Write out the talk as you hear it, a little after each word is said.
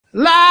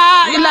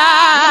La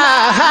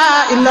ilaha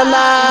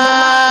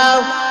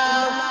illallah.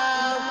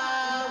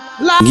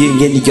 ngir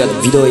ngeen di jot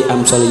vidéo yi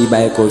am solo yi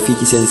bàyyeekoo fii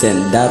ci seen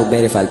chaîne Darou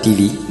Bairé Fall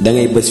TV da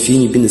ngay bës fii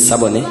ñu bind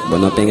s'abonner ba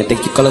noppee nga teg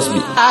ci cloche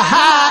bi.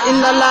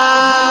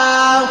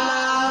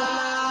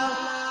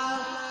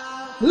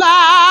 La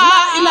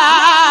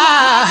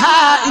ilaha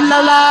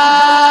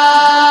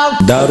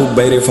illallah. Darou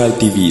Bairé Fall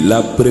TV,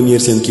 la première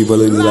chaîne qui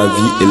valorise la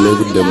vie et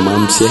l'œuvre de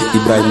Mame Cheikh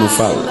Ibrahima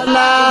Fall.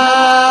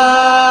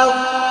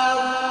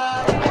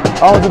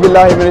 أعوذ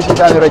بالله من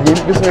الشيطان الرجيم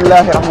بسم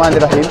الله الرحمن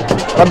الرحيم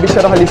رب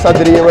اشرح لي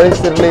صدري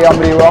ويسر لي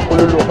أمري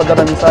واحلل عقدة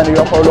من لساني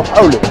يفقهوا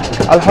قولي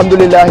الحمد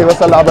لله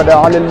وصلى أبدا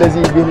على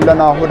الذي به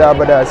لنا هدى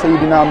أبدا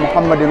سيدنا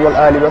محمد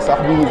والآل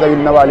وصحبه ذوي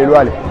النوال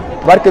الوالي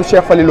barke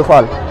Cheikh Falilou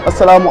Fall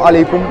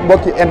asalaamaaleykum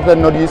mbokki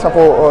internet yi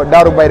safoo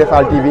Darou Bairé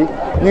Fall TV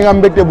ñi nga am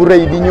mbégte bu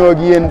rëy di ñëw ak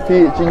yéen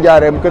fii ci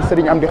njaareem kër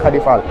Serigne Amdy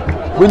Fall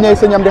bu ñëwee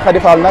Serigne Amdy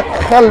Fall nag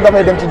xel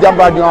dafay dem ci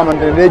jàmbaar yi nga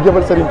xamante ne day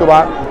jëfal Serigne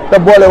Touba te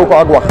boolewu ko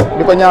ak wax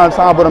di ko ñaanal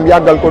sama borom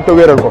yàggal ko te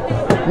wéral ko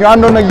ñu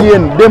àndoon ak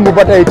yéen démb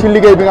ba tey ci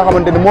liggéey bi nga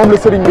xamante ne moom la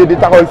Serigne bi di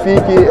taxawal fii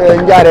ci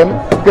njaareem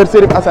kër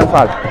Serigne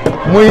Fall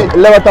muy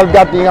lewatal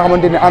gàtt yi nga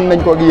xamante ne ànd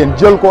nañ ko ak yéen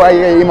jël ko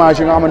ay image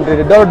yi nga xamante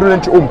ne dara du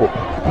leen ci ump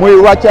muy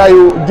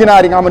wàccaayu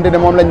ginaar yi nga xamante ne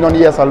moom lañ doon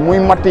yeesal muy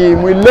matt yi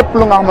muy lépp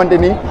lu nga xamante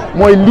ni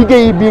mooy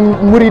liggéey bi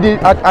murid yi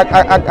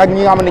ak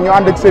ñi nga xamante ne ñoo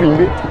ànd ak sëriñ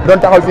bi doon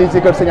taxaw fii ci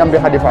kër Serigne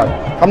Amdy Fall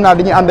xam naa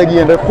dañuy ànd ak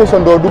yéen rek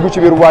xusandoo dugg ci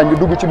biir waañ bi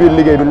dugg ci biir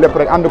liggéey bi lépp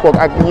rek ànd koog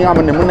ak ñi nga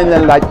xamante ne mën nañ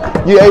leen laaj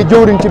ñi ay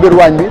jëwriñ ci biir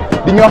waañ bi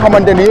di ñoo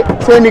xamante ni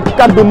seen i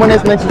kaddu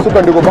mënees nañ si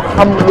sukkandiku ba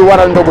xam lu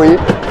waral ndogu yi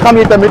xam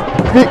yi tamit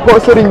fi ko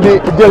sëriñ bi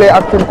jëlee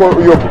ak fi mu ko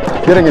yóbbu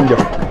jërë ngeen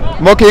jëf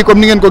mbokk yi comme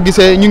ni ngeen ko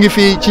gisee ñu ngi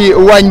fii ci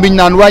waañ biñ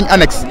naan waañ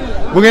annexe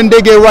bu ngeen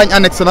déggee waañ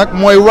annexe nag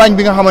mooy waañ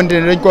bi nga xamante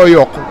ne dañ koo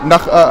yokk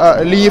ndax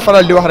li ñuy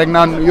faral di wax rek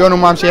naan yoonu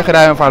maam Cheikh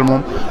Ibrahima Fall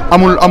moom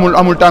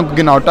amul tànk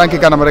ginnaaw tànki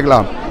kanam rek la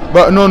am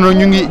ba noonu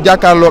ñu ngi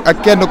jàkkaarloog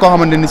ak kenn koo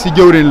xamante ni si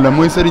jëwriñ la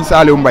muy Serigne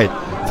Saliou Mbaye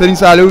Serigne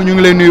Saliou ñu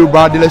ngi lay nuyu bu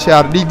baax di la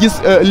siyaar di gis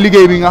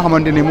liggéey bi nga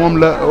xamante ni moom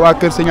la waa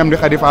kër Serigne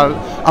Amdy Fall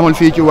amal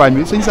fii ci waañ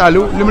bi Serigne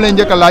Saliou li ma lay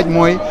njëkk a laaj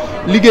mooy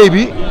liggéey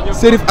bi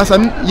Serif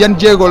Assane yan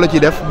jéego la ci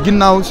def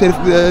ginnaaw Serif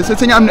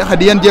Serigne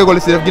Amdy yan jéego la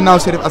ci def ginnaaw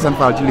Serif Assane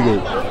Fall ci liggéey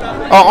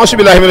أعوذ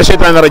بالله من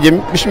الشيطان الرجيم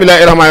بسم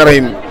الله الرحمن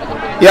الرحيم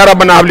يا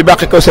ربنا هب لي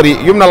باقي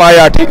كوثري يمنى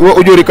الآيات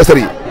وأجور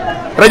كسري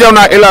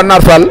رجعنا إلى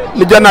النار فال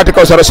لجنات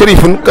كوثر شريف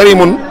كريم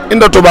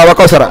عند توبا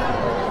وكوثر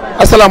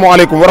السلام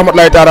عليكم ورحمة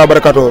الله تعالى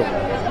وبركاته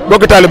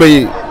بوك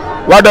طالبي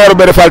waa Darou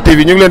Bairé Fall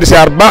TV ñu ngi leen di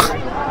siyaar baax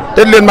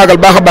te di leen màggal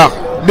baax a baax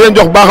di leen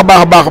jox baax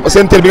a baax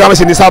seen teel bi nga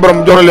xamante ni saa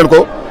borom jox na leen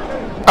ko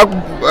ak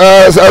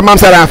Mame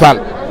Serigne Fall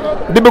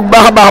di bëgg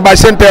baax a baax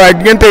seen teewaay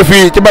gi ngeen tey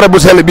fii ci barab bu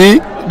sell bii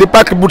di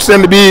pàkk bu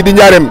sell bii di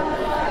njaareem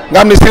nga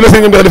xam ne si la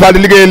Serigne Amdy Fall di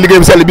liggéey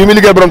bu sell bii muy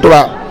liggéey borom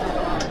Touba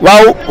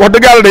waaw wax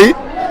dëgg yàlla day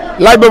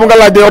laaj boobu nga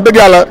laaj day wax dëgg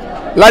yàlla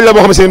laaj la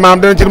boo xam ne si maanaam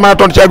danañ ci mën a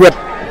tontu ci ak wet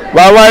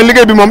waaw waaye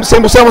liggéey bi moom Cheikh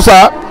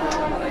Moussa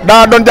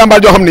daa doon jàmbaar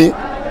joo xam ni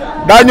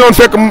daa ñëwoon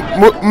fekk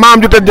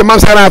maam ju tëdd Mame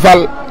Serigne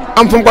Fall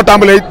am fu mu ko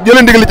tàmbalee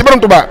jëlee ndigal ci borom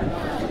Touba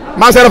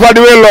Mame Serigne Fall di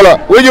wéyal loola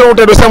wéy juróom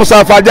tëdd Cheikh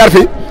Moussa Fall jaar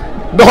fi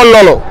doxal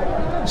loolu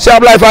Cheikh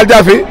Ablaye Fall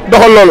jaar fi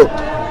doxal loolu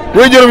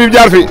wéy juróom yi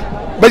jaar fi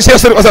ba Cheikh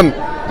Serigne Assane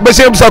ba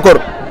Cheikh Abdou Sakor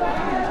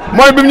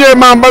mooy bi mu ñëwee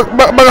maam ba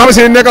nga xam ne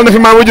si nekkal na fi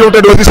maam wéy juróom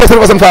tëdd di Cheikh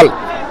Serigne Assane Fall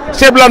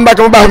Cheikh Blane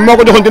Mbacke mu baax mi moo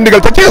ko joxoon ci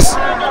ndigal ca Thiès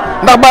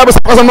ndax baay ba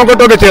Assane moo koy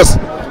toggee Thiès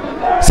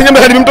Serigne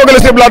Amdy bi mu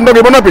toggalee Cheikh Blane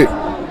ndogee ba noppi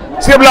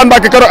Cheikh Blane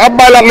Mbacke keroog ab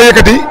baay laat la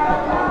yëkkati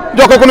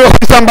jox ko ku ñuy wax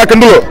Issa Mbacke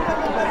Ndulo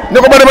ne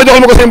ko ba demee joxal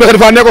ma ko Serigne Amdy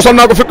Fall ne ko sol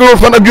naa ko fukki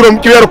fan ak juróom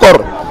ci weeru koor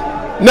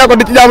ne ko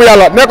di ci jaamu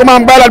yàlla ne ko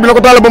maam baay laat bi ne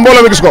ko taal ba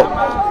mbooloo mi gis ko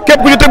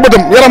képp ku ci teg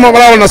bëtam yaram moom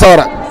laawal na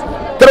sawara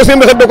keroog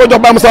Serigne Amdy da ko jox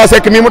Bamba Sawa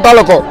Seck mii mu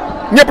taal ko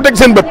ñëpp teg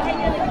seen bët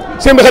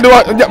Serigne Amdy di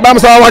wax Bamba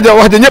Sawa wax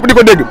ja ñëpp di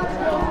ko dégg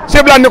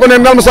Cheikh Blane ne ko ne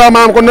Bamba Sawa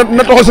maanaam ko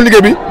na toxal si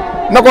liggéey bi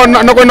na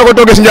ko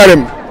toggee si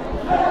njaareem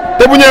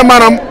te bu ñëwee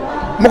maanaam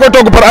mu koy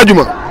togg par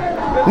ajuma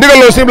ndigal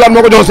loolu Cheikh Blane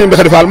moo ko joxoon Serigne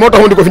Amdy Fall moo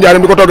tax mu di ko fi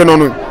njaareem di ko toggee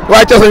noonu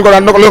waaye Thiès lañ ko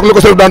daan la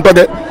ko Serigne daan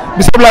toggee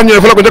bi Cheikh Blane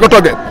ñëwee fa la ko njëkk a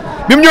toggee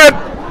bi mu ñëwee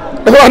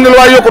dafa wax ne lu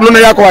waaye yokkut lu ne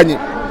yaa ko wàññi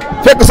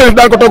fekk Serigne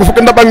daan ko togg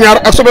fukki ndab ak ñaar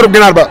ak sobeerub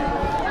ginaar ba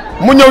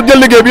mu ñëw jël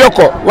liggéey bi yokk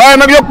ko waaye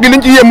nag yokk gi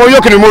liñ ci yéem mooy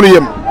yokk ni moo ñu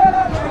yéem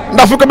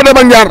ndax fukki ndab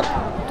ak ñaar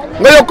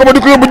nga yokk ko ba di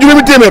ko yóbbu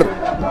juróomi téeméer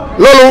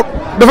loolu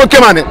dafa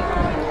kéemaane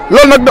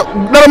loolu nag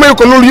dara mayu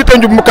ko loolu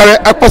yitteem ju mu kawe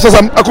ak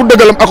pasasam ak ku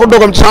dëggalam ak ku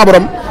dogam ci sa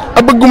borom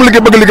ak bëgg mu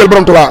bëgg liggéeyal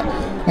borom Touba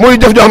muy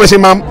jëf joo xam ne si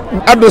maam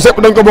àdduna sépp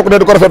dañ ko bokk dee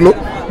di ko rafetlu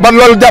ba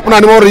loolu jàpp naa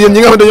ni moo war a yéen ñi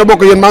nga xam ne dañoo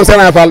bokk yéen Mame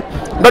Serigne Fall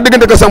ndax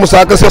diggante kër Cheikh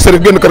Moussa kër Cheikh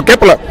Serif génn kër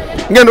képp la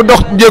ngeen di dox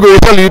jéego yi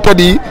sell yu tedd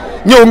yi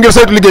ñëw ngir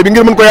saytu liggéey bi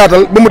ngir mën ko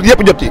yaatal ba mu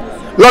yëpp jot ci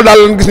loolu daal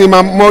lañ gis ni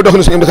maam moo dox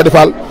ni Serigne Amdy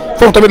Fall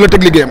foofu tamit la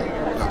teg liggéeyam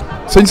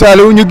sëñ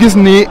Saliou ñu gis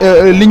ni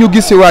li ñu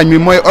gis si waañ mi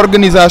mooy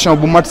organisation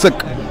bu mat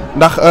sëkk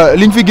ndax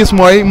liñ fi gis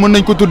mooy mën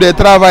nañ ko tuddee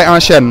travail en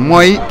chaîne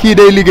mooy kii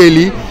day liggéey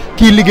lii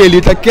kii liggéey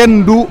lii te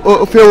kenn du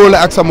féewale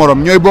ak sa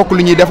morom ñooy bokk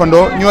lu ñuy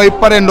defandoo ñooy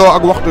parendoo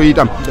ak waxtu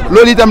itam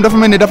loolu itam dafa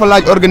mel ni dafa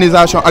laaj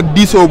organisation ak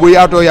diisoo bu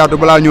yaatoo yaatu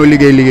balaa ñoo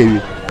liggéey bi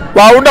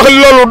waaw ndax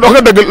loolu dox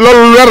nga dëgg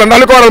loolu leer la ndax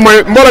li ko waral mooy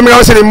mbooloo mi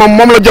nga xam ne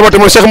moom la jabate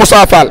mooy Cheikh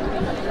Moussa Fall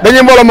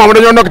dañuy mbooloo moom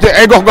dañoo ndokk ci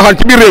ay gox goxaan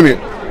ci biir réew mi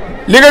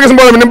li nga gis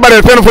mbooloo mi ni mu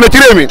bëree fenn fu ne ci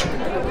réew mi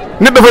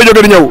nit dafay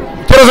jóge di ñëw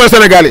ci région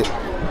Sénégal yi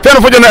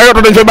fenn fu jënd ay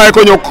oto dañ fay bàyyi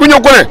ko ñëw ku ñëw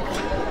ku ne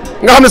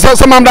nga xam ne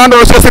sa maam daa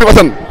àndoon Cheikh Sëriñ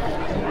Assane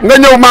nga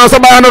ñëw maam sa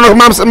baay àndoon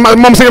maam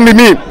moom si bi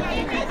mii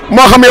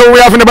moo xam yow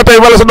yaa fi ne ba tey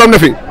wala sa doom ne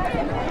fi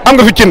am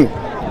nga fi cin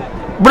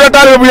bu dee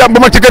taalibe bu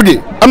mag ci kër gi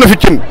am na fi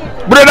cin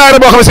bu dee daayira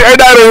boo xam ne si ay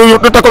daayira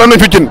yu takkul am nañ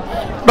fi cin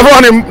dafa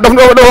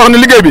wax ne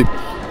liggéey bi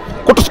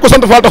ku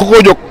sant Fall tax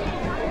koo jóg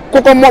ku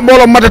ko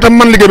mbooloo mate tam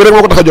man liggéey bi rek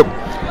moo ko tax a jóg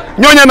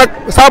ñooñee nag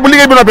saa bu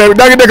liggéey bi noppee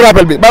daa ngi dégg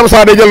rappel bi Baye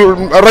Moussa day jël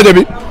rajo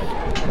bi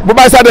bu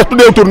Baye Sa dee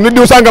tuddee tur nit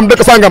diw sangam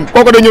dëkk sangam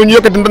kooku day ñëw ñu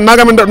yëkkati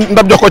nangami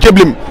ndab jox ko ceeb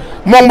lim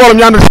moom mbooloom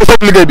ñu ànd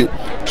saytu liggéey bi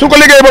su ko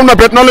liggéey ba mu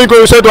noppee noonu lañ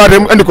koy saytuwaatee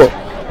mu andi ko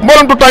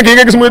mbooloom tout tànk yi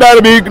nga gis muy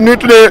daayira bi ñuy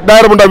tuddee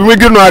daayira bu ndaw bi muy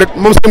gir noir it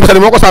moom sëñ Xadi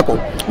moo ko sàkku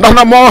ndax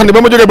nag moo wax ni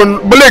ba ma jógee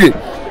ba léegi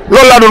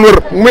loolu laa doon wër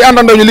muy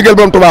àndandoo ñu liggéeyal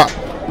borom Touba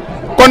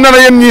kon nee na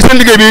yéen ñii seen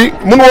liggéey bi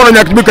mënu woon a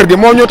ñàkk ci biir kër gi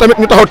moo ñëw tamit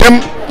ñu taxaw tem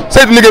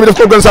saytu liggéey bi def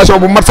ko organisation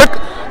bu mat sëkk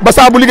ba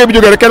saa bu liggéey bi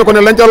jógee rek kenn ko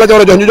ne lañ ca war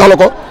a jox ñu jox la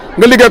ko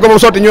nga liggéey ko moom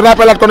sotti ñu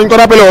rappelaat ko nañ ko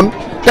rappelé woon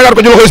tegaat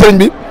ko ci loxoy sëriñ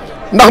bi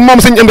ndax moom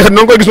sëñ Amdy Xadi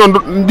noonu koy gis noonu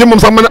jëmmam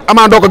sax man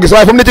amaa doo ko gis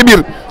waaye fu mu ne ci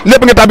biir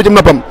lépp nga tàbbi ci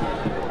noppam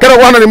keroog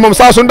wax na ni moom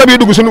saa su ndab yi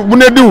dugg suñu bu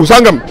nee diw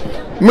sàngam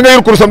mi nga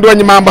yor kurusam di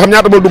wàññi maam ba xam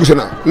ñaata bool dugg si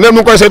na léegi mu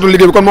ngi koy saytu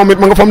liggéey bi kon moom it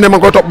ma nga fa mu ne ma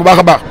ngi koy topp bu baax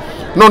a baax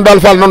noonu daal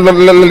Fall noonu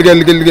la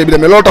liggéey bi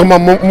demee loolu tax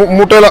moom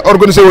mu teel a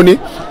organisé wu nii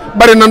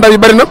bari na ndab yi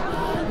bari na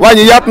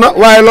waaye yaat na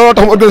waaye looloo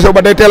tax mu organisé wu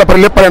ba day teel a pare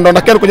lépp pare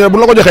ndax kenn ku ñu ne bu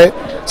la ko joxee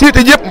si te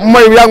yëpp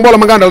mooy yaa ngi mbooloo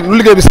ma nga àndal nu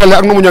liggéey bi selle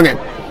ak nu mu ñoŋee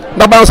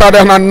ndax Baye Moussa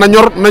day wax naan na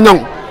ñor na ñoŋ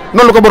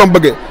noonu la ko borom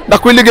bëggee ndax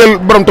kuy liggéeyal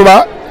borom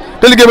Touba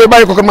te liggéey bi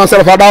bàyyi ko kër maam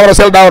Sall Fall daa war a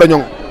sell daa war a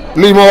ñoŋ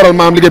lii moo waral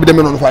maam liggéey bi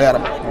demee noonu fa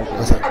yaaram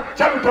ak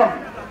cantam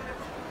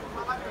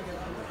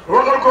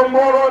waxal ko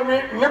mbooloo mi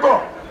ni ko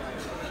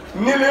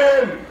ni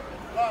leen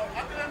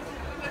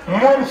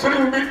moom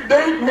sëriñ bi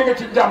day mi ngi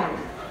ci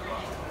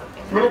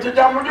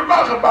jàmm ju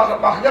baax a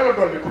baax yàlla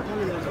dolli ko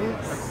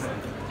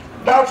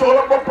daa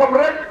soxla boppam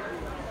rek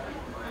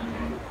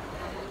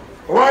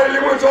waaye li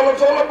muy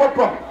soxla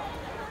boppam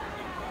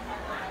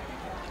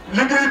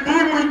liggéey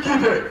bii muy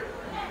jiite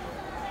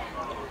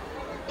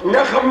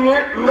nga xam ni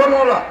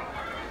ndono la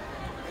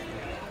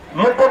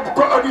mu bokk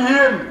ko ak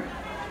yéen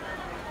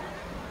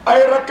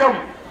ay rakkam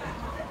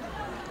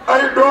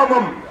ay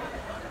doomam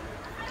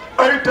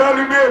ay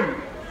taalibeem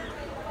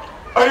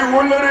ay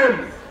wëllëreem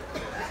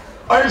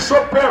ay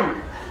soppeem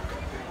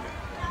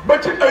ba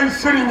ci ay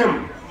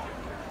sëriñam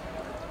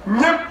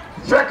ñépp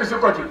fekk si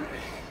ko ci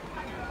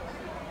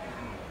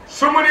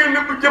su ma nee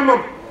nëbb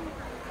jëmmam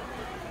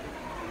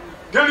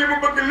te li mu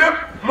bëgg lépp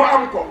mu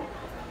am ko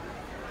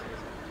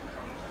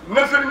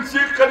na sëriñ si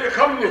Xadi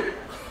xam ni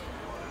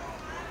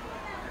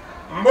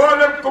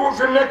mboolem ko mu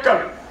fi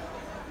nekkal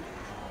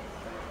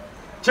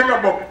ci nga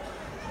bokk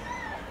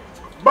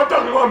ba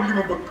tax mu am li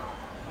mu bëgg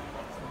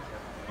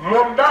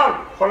moom daal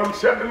xolam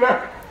sedd na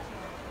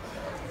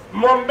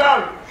moom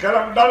daal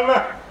xelam dal na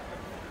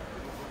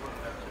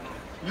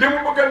li mu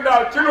bëggan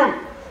daal ci nun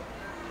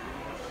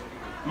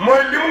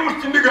mooy li mu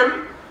mus ci ndigal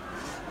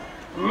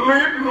nu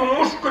it nu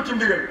mus ko ci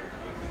ndigal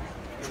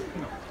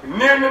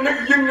nee na nag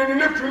yëg na ni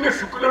nag fi ne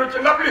sukk nañu ci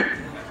ndab li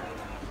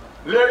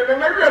léegi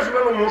nag weesu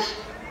nañu mus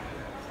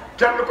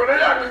kenn ko ne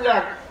yaa ngi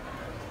ñàkk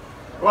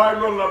waaye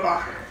loolu la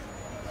baaxee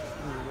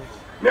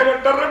nee na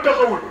dara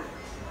taxawul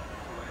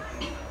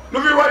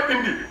lu fi waay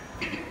indi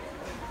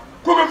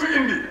ku ko fi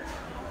indi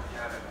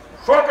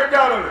foo ko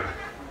jaarale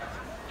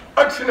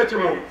ak si na ci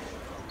moom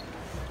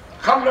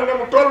xam na ne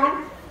mu toll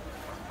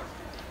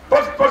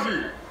pas-pas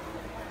yi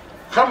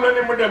xam na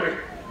ni mu demee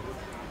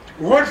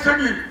wërsëg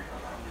yi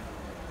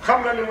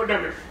xam na ni mu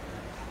demee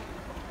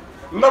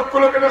ndax ku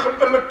la gën a xam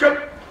ëllëg kat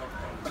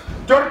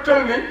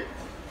jortal ni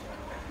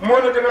moo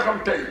la gën a xam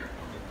tey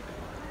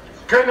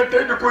xëy na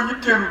tey da koo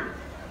yitteelu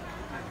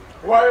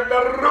waaye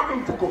dara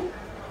ump ko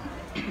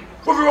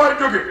fu fi waay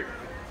jóge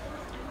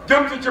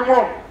jëm si ci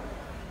moom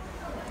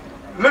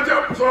la ci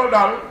ëpp solo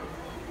daal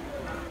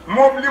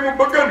moom li mu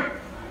bëggan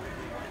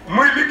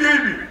muy liggéey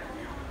bi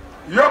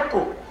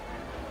yokku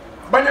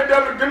bañ a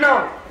dellu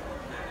ginnaaw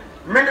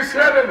mi ngi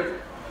seede ni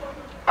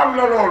am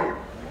na loolu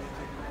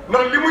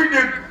ndax li muy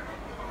dégg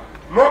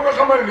moo ko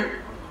xamal ni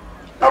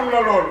am na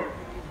loolu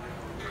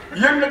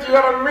yëg na ci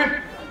yaram mi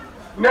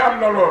ne am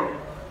na loolu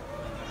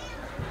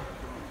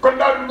kon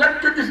daal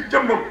ñàkk a gis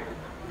jëmmam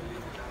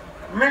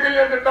mi ngi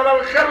leen di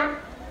dalal xel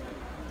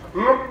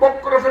nu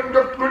bokk rafet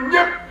njort ñun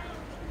ñëpp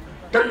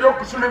te yokk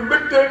suñu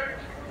mbégte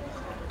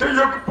te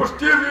yokk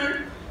posture yi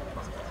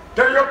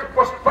te yokk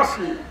pas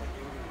yi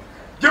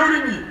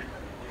jëwriñ yi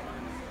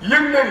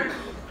yëg na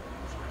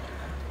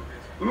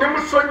ni mu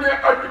soññee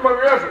àjjuma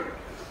weesu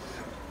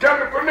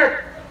kenn ku nekk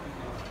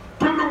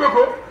tund nga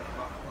ko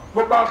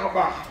bu baax a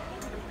baax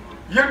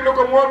yëg na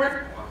ko moom it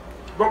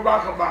bu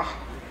baax a baax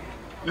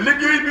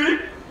liggéey bi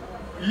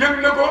yëg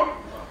na ko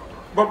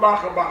bu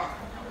baax a baax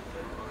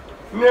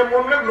ne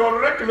moom nag loolu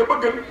rek la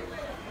bëggan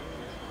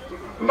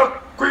ndax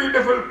kuy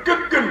defal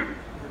gën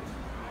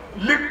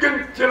li gën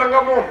ci la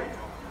nga moom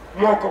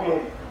moo ko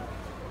moom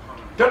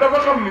te dafa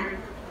xam ni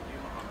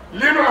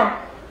lii nu am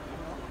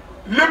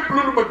lépp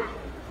lu nu bëgg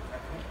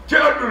ci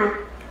àdduna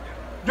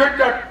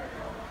jojjaat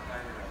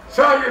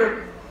saahiran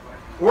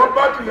wa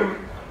baatinan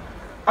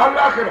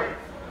àllaaxira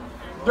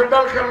ju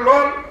dal xel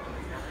lool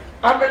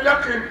ànd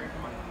yàqin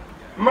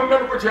mën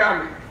nañu ko cee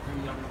ànd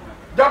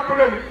jàpp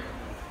na ni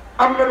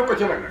am nañu ko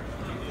ci nag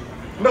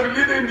ndax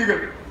lii day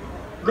ndigal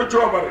lu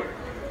coobare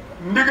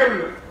ndigal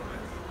la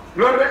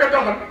loolu rek a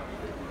taxal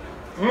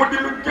mu di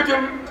lu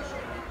jëteen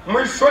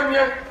muy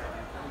soññee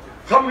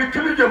xam ni ki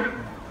lu jëm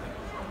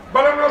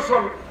bala noo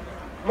sol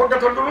mu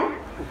gàttandunu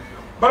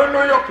bala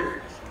noo yokki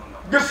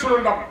gis sunu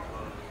ndam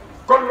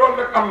kon loolu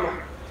nag am na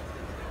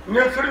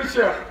ne Serigne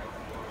Cheikh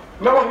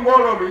na wax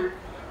mbooloo bi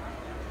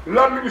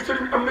lan mi ñu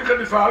Serigne Amdy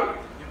Khady Fall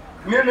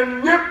nee na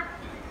ñëpp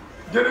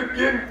jërë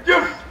ngeen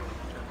jëf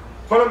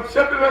xolam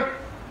sedd na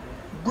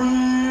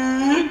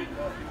guy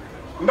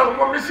ndax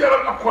moom li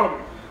seeral ab xolam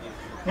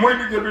mooy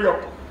liggéey bi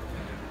yokk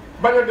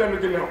bañ a dellu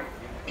ginnaaw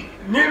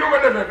nii lu ko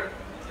defee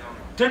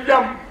te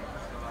jàmm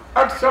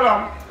ak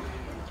salaam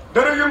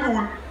dara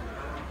yënguwul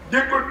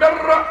déggul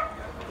dara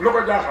lu ko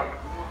jaaxal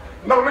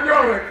ndax lu ñu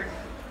wax rek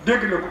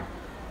dégg na ko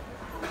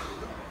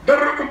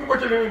dara ump ko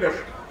ci li ñuy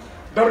def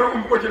dara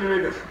ump ko ci li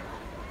ñuy def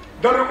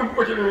dara ump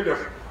ko ci li ñuy def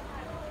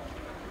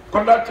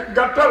kon daal ci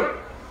gàttal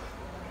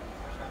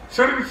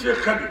Serigne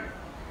Cheikh Khady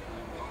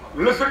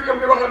la Serigne am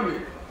di waxal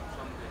ni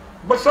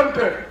ba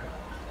santee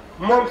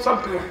moom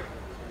sant na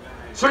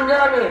su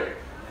ñaanee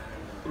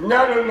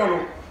ñaanal nanu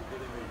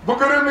bu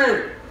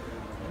gërëmee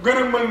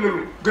gërëmal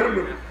nanu gërëm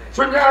nanu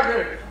su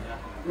ñaaxee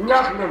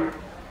ñaax nanu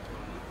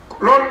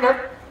loolu nag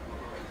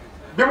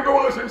bi mu ko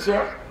waxee seen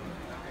Cheikh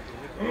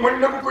mën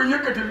na ko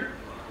yëkkatil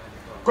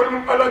kon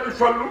moom Alaaji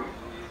Fallu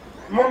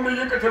moom la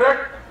yëkkati rek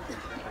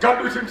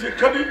kàddu seen Cheikh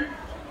Khady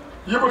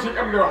yi ko Serigne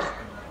am di wax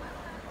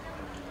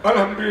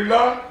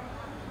alhamdulilah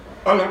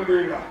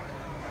alhamdulilah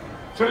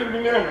Serigne bi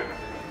nee na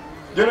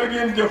jërë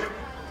ngeen jëf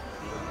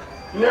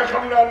nee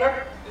xam naa nag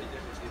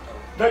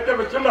day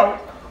jafe ci ndaw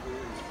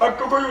ak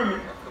ka ko yónni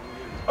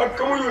ak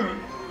ka mu yónni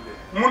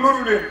mu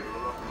nuru leen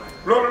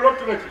loolu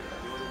lottu na ci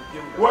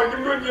waaye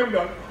ñu doon jéem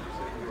daal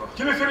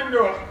ci la Serigne bi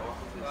wax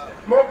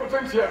moo ko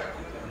sëñ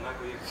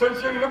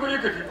Cheikh na ko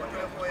yëkkati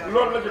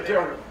loolu la ci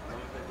teewlu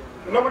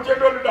la mu cee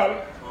dolli daal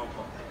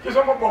ci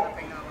sama bopp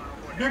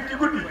biig ci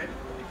guddi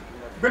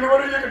bi nu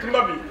war a yëkkati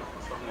ndab yi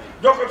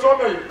jox ko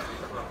soxna yi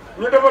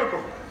ñu defar ko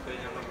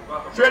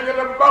feeñal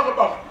na bu baax a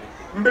baax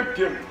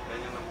mbégteem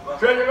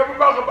feeñal na bu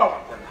baax a baax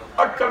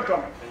ak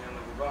cantam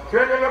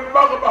feeñal na bu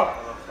baax a baax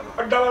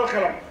ak dalal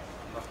xelam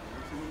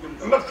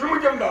ndax fi mu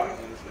jëm daal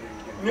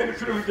nee na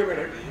fi mu jëmee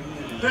rek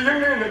te yëg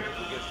nañu nag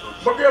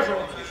ba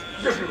geesoo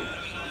gis ñu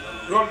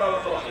loolu daal la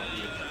ko wax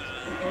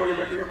mu ne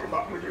ma di nga ko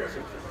baax mu jigee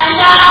seen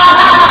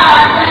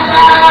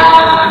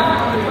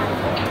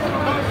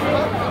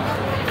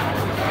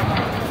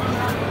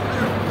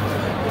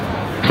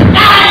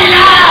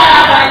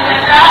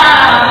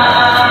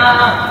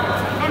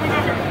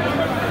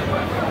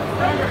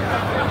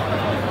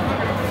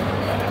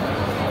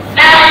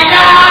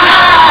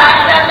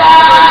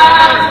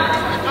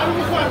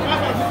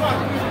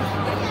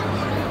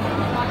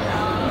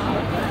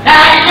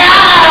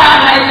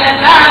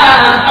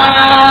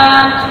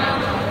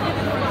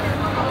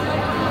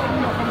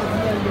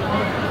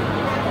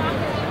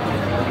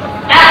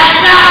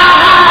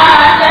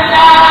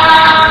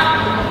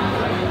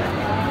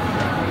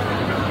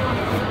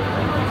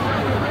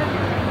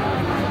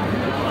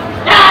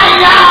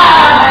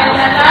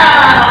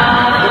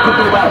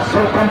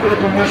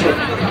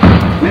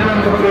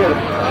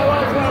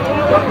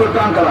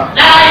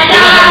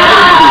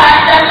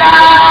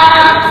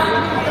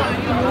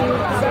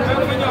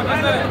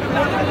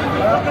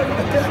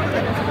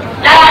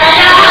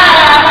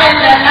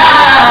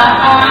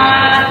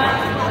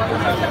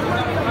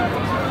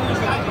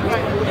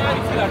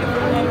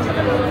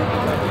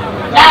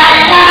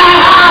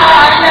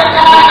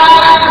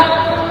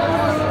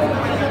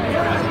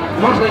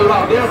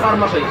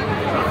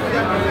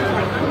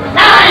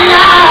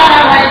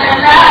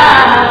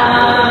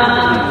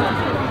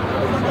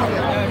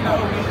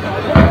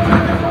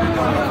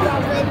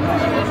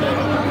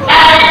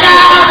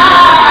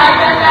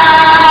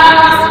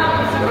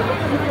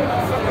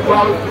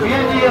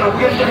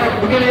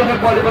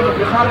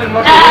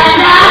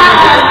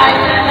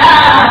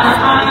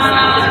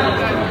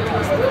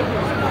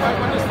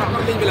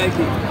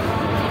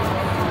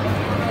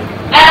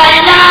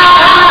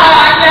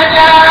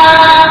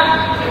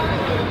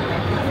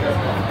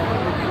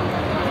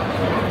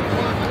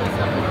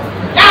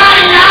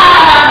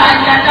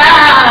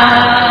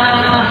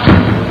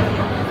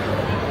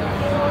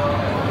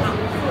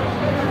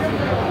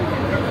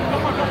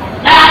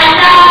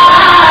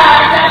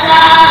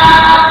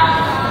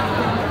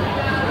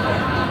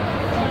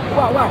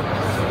waaw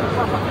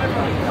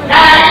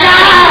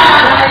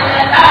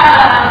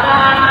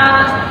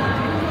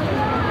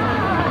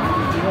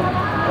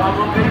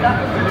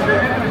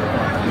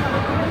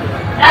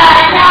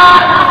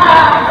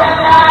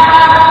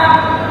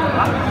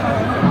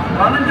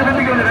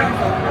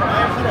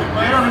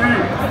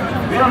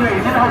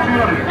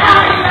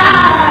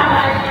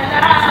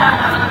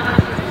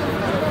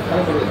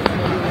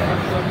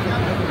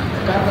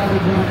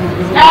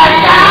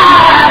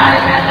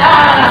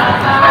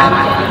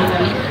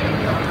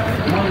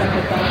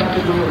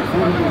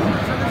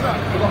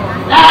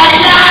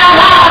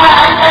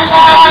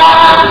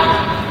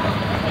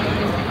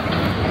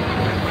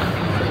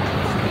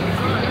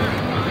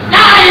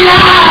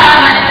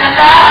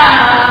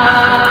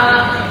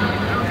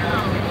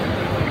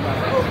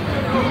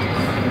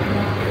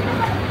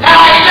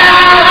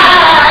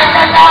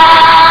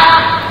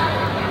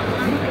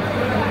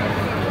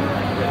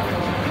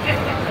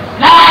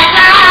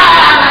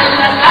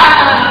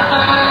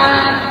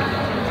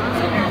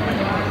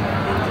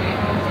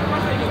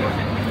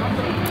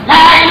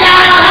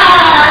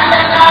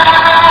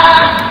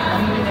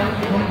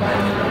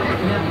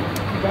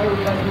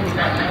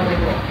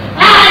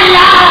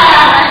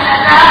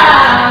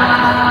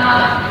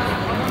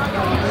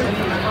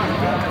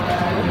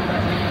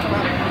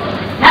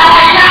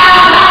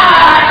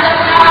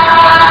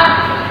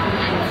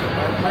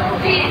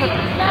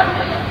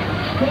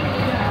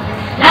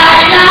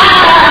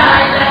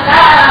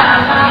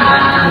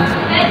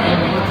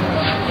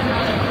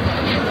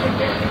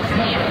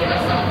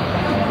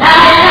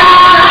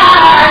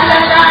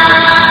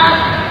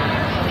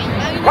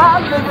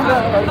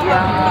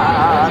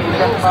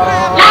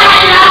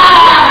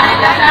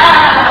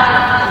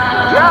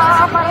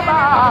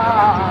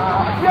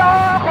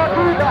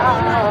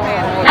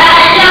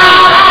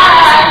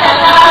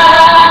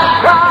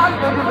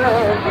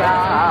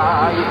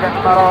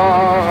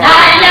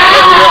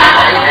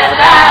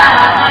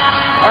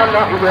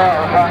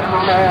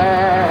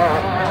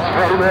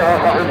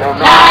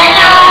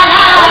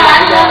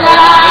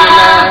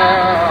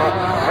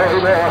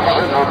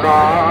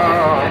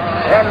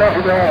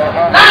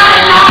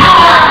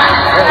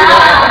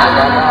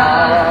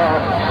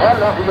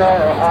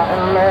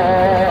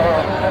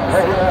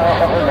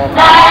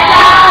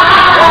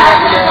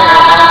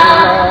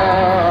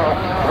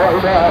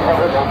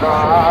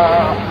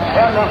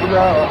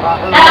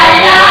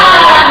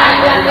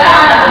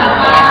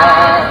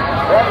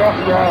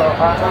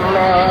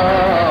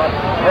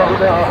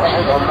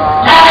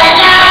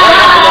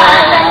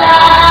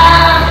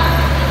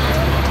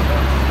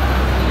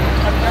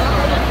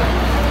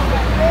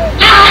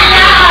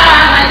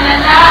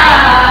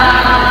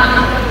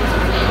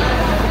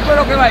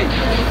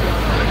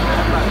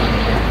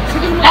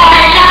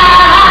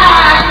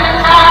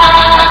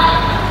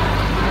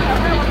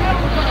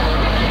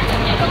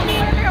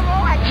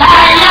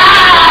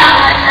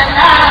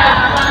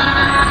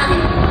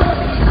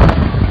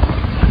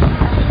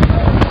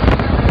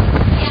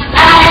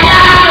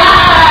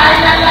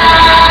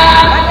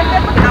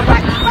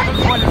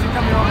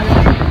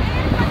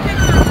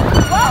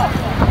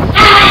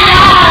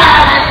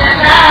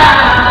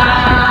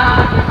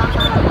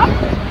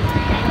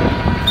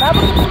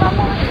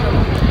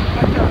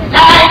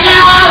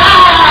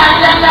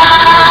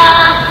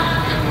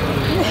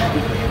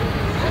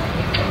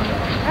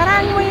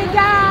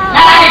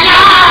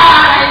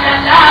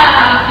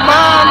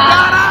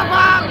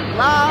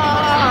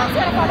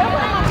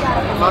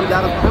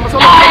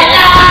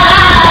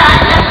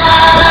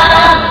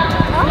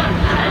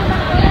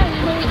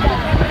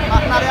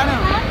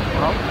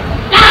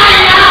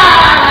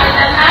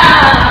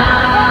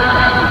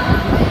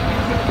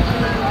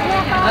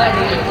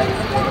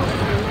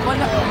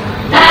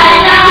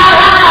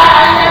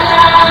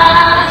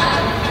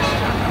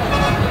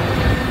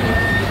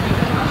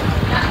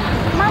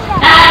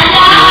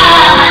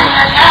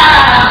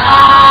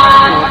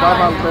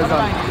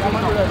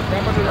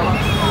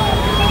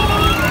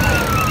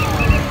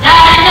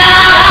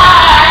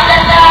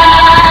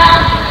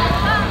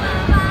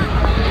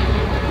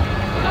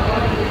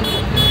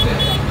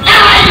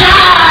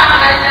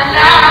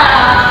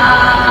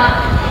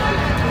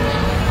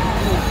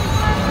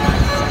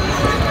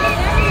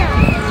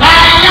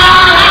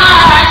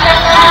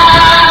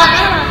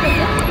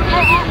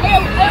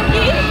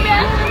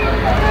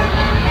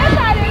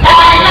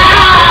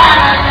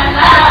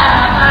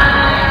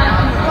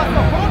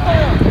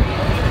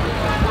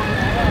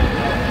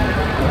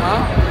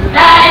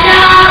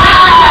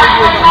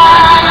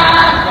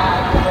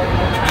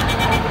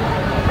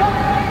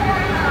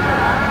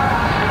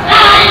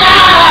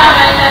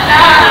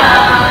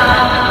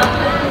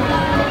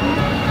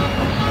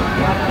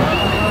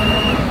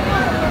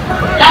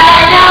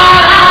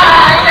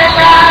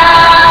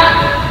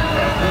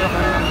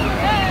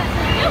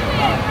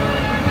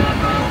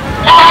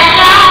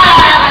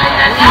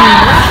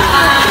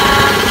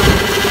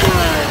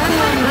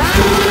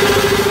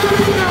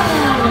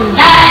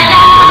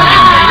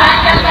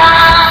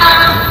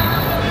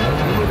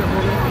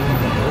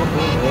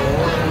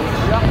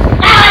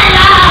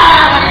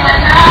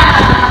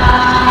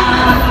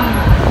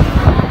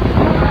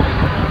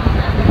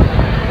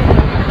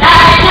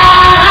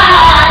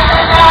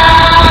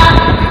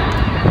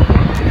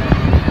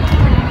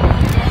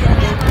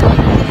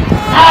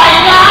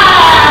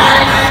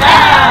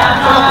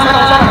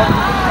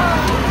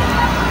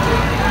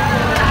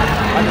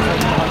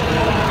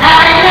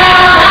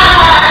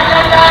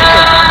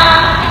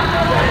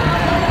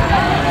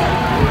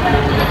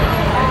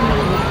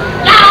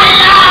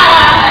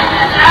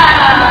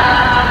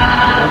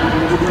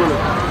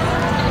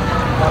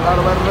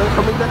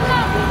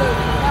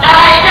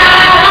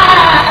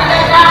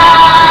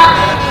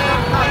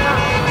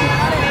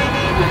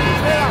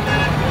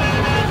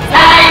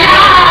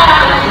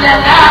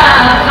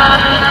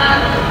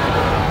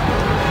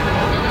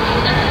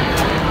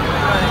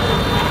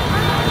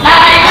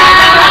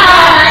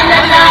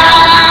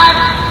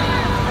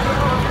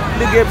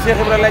liggéeyam Cheikh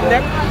Ibrahima lañ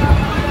nekk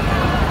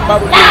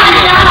Babou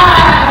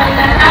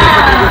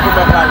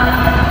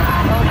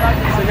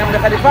sëñ Amdy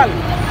Khady Fall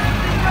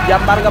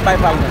jàmbaar nga Baye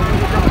Fall nga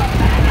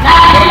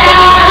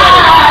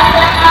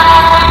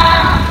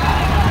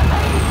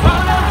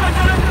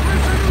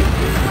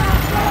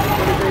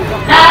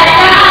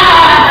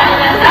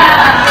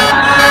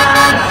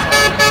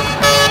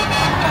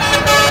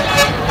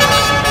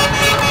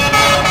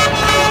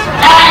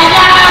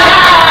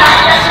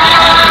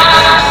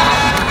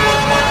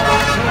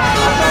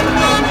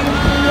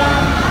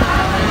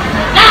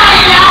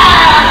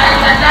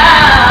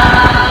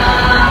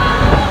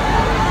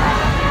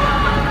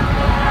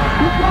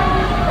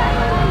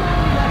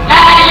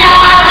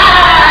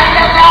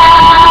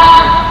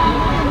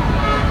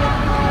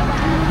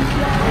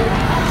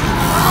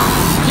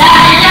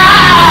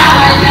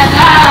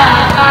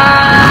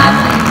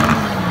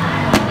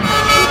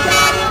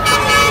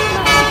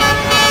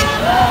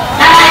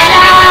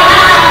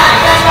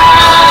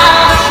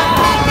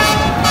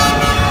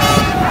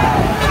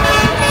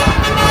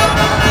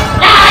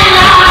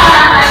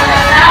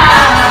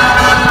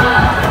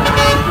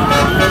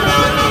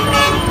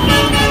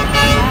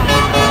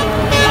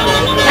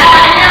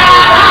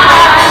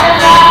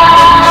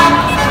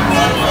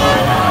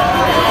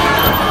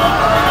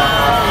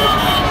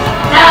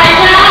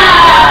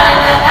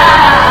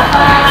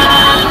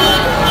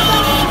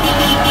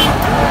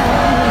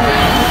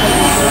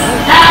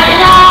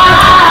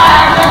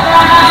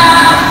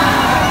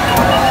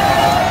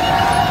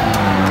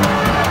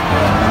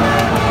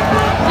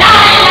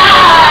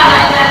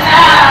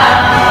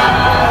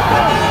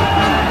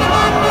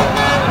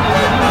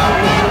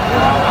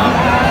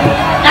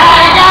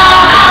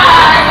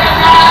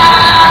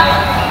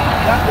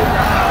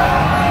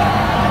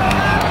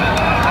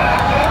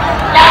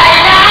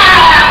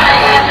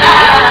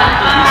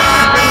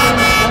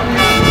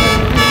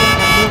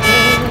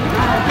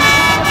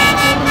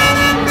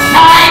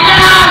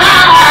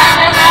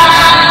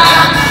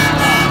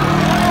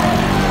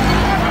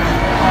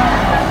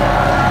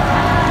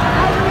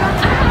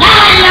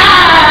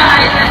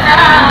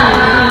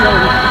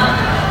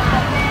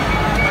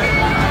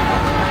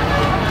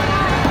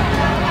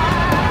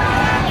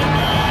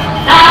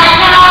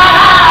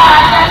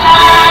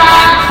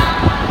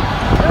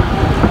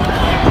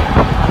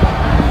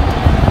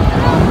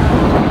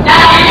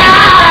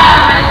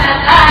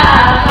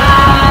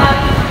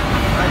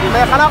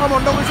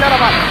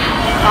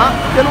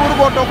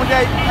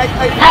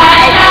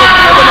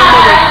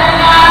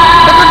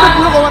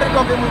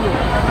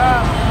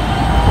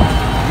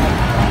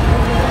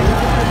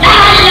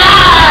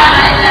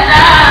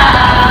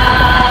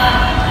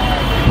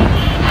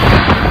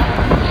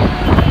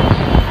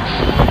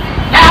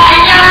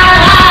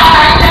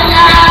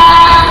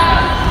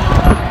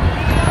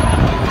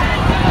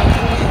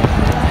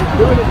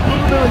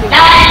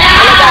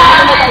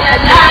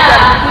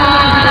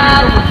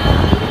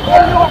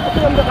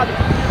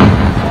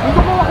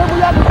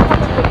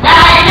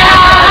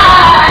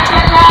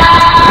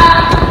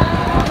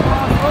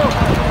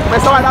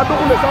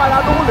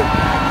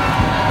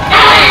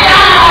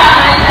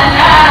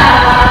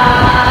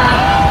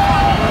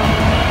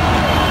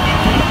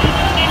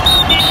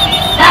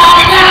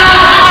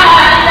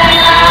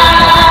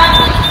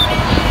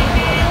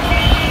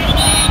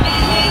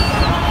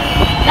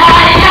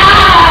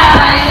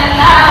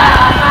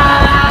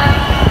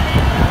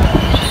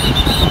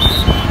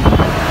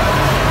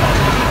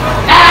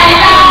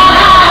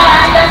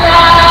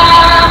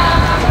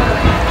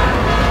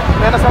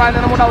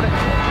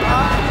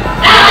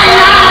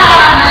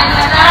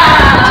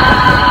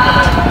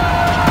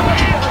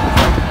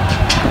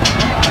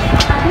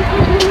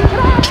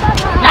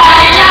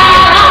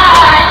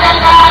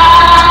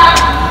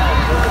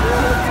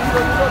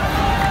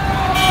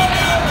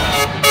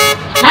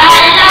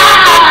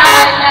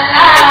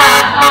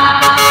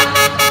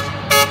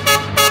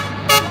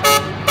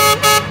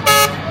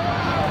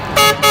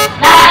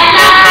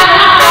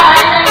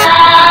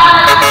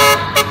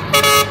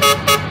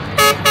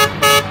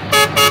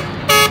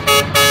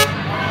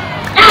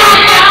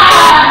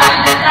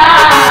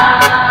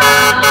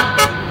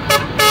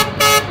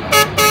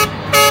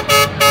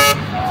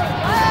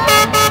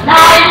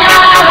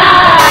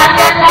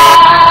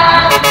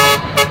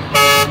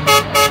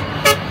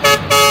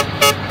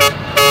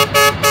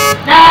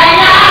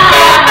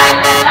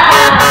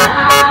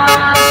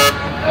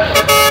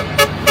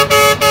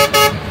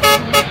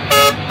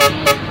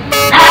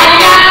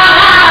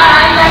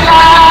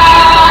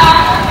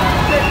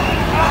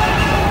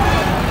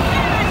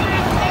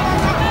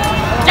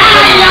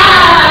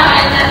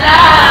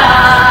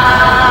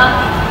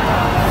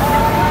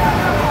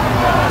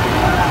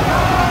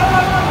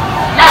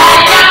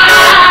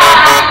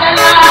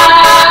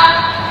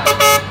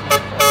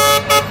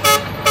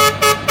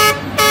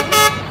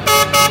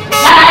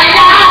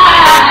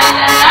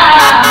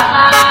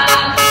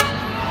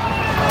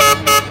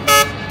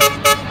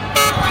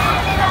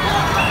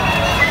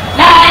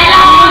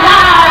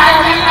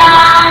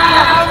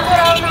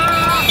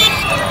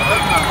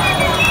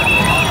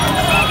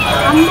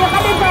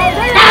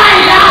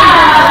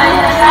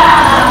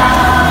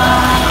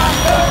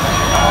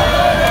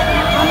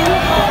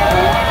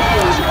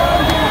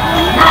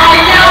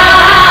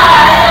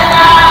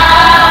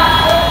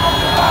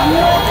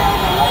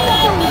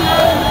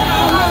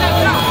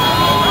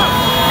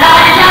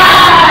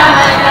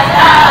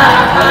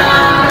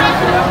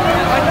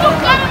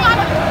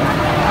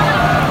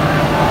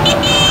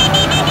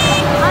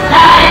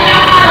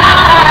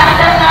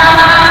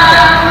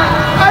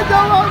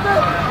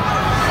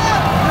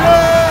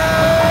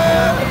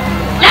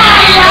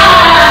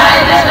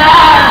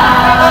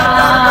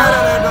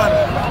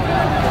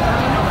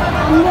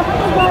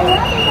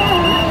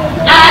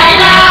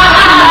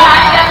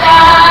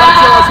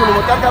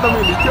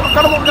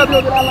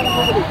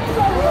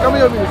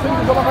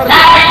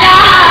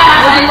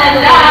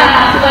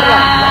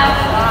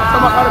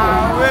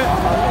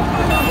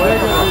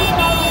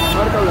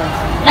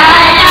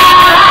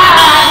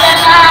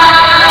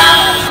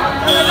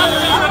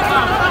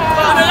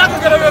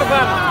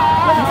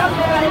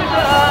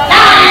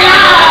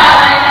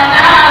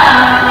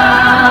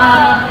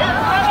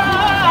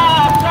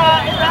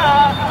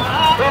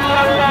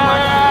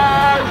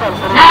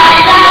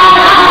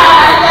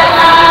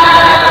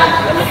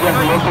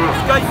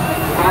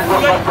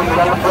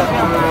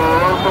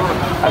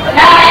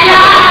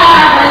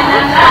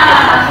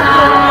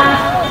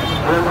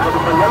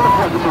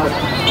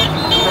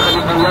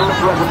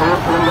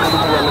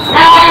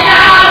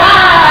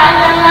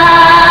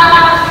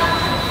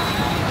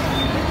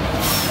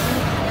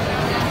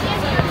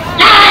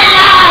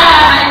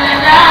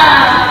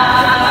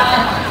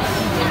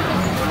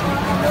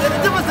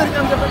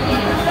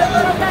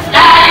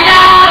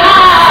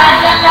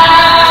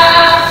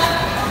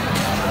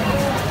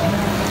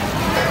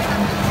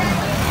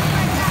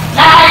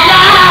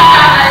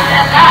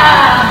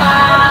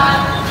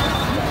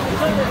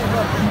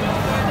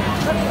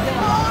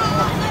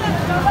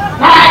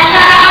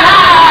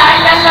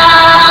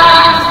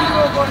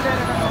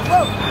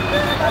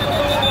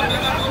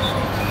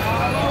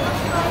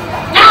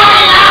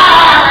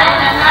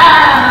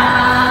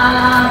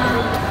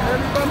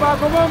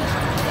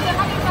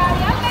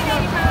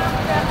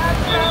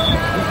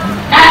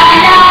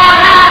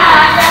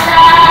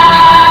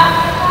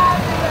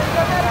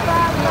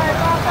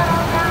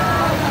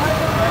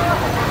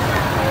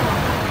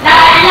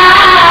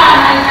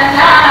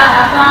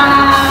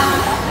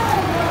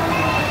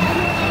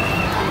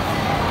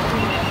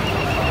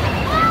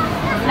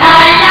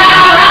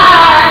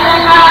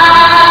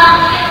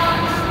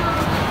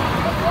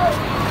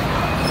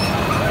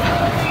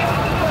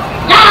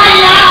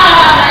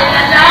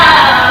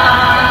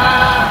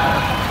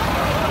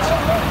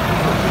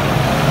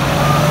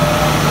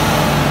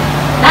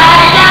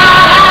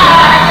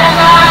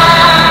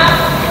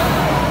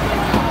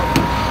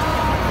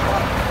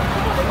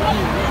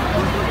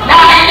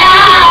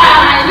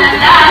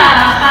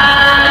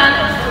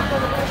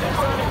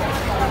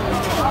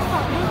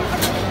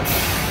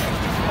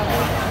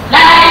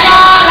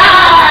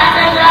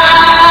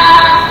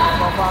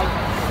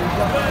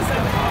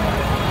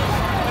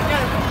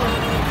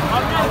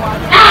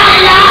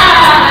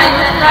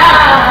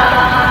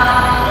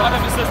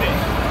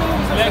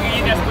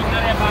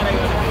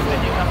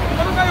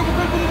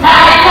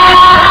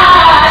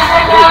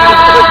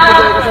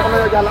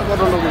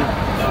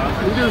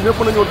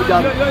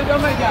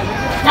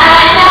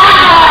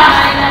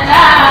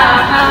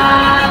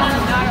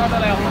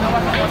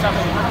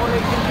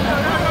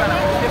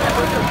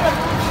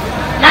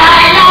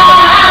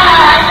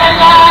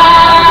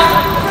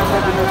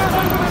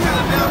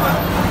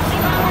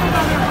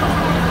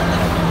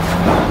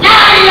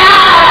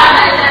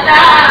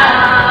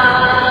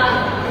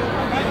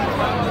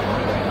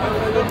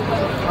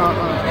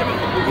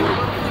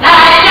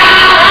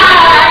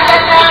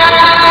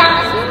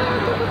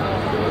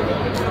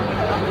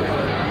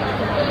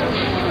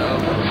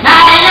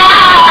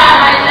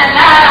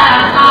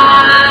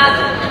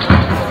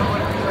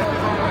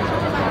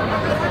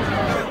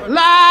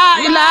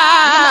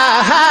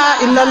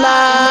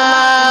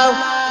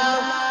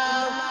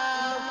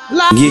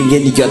ngir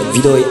ngeen di jot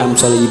vidéo yi am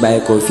solo yi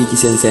bàyyeekoo fii ci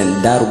seen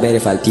Darou Bairé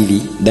Fall TV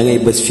da ngay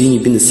bës fii ñu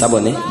bind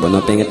s'abonner ba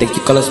noppee nga teg ci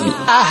cloche bi.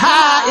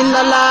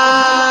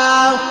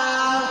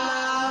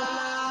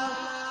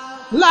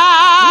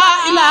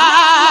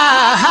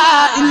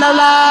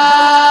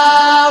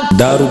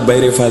 Darou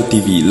Bairé Fall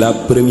TV, la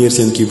première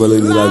chaîne qui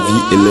valorise la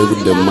vie et l'œuvre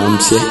de Mame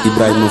Cheikh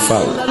Ibrahima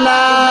Fall.